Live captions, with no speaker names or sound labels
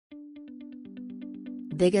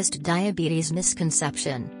biggest diabetes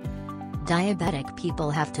misconception. Diabetic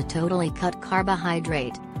people have to totally cut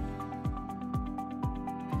carbohydrate.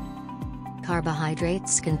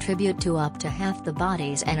 Carbohydrates contribute to up to half the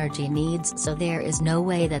body's energy needs, so there is no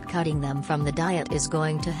way that cutting them from the diet is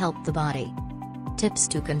going to help the body. Tips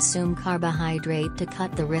to consume carbohydrate to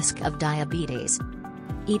cut the risk of diabetes.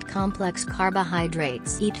 Eat complex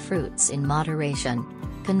carbohydrates. Eat fruits in moderation.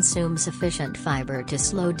 Consume sufficient fiber to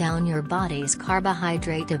slow down your body's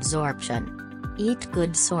carbohydrate absorption. Eat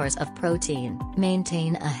good source of protein.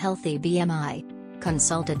 Maintain a healthy BMI.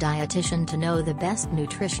 Consult a dietitian to know the best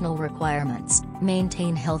nutritional requirements.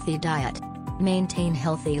 Maintain healthy diet. Maintain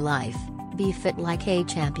healthy life. Be fit like a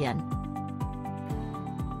champion.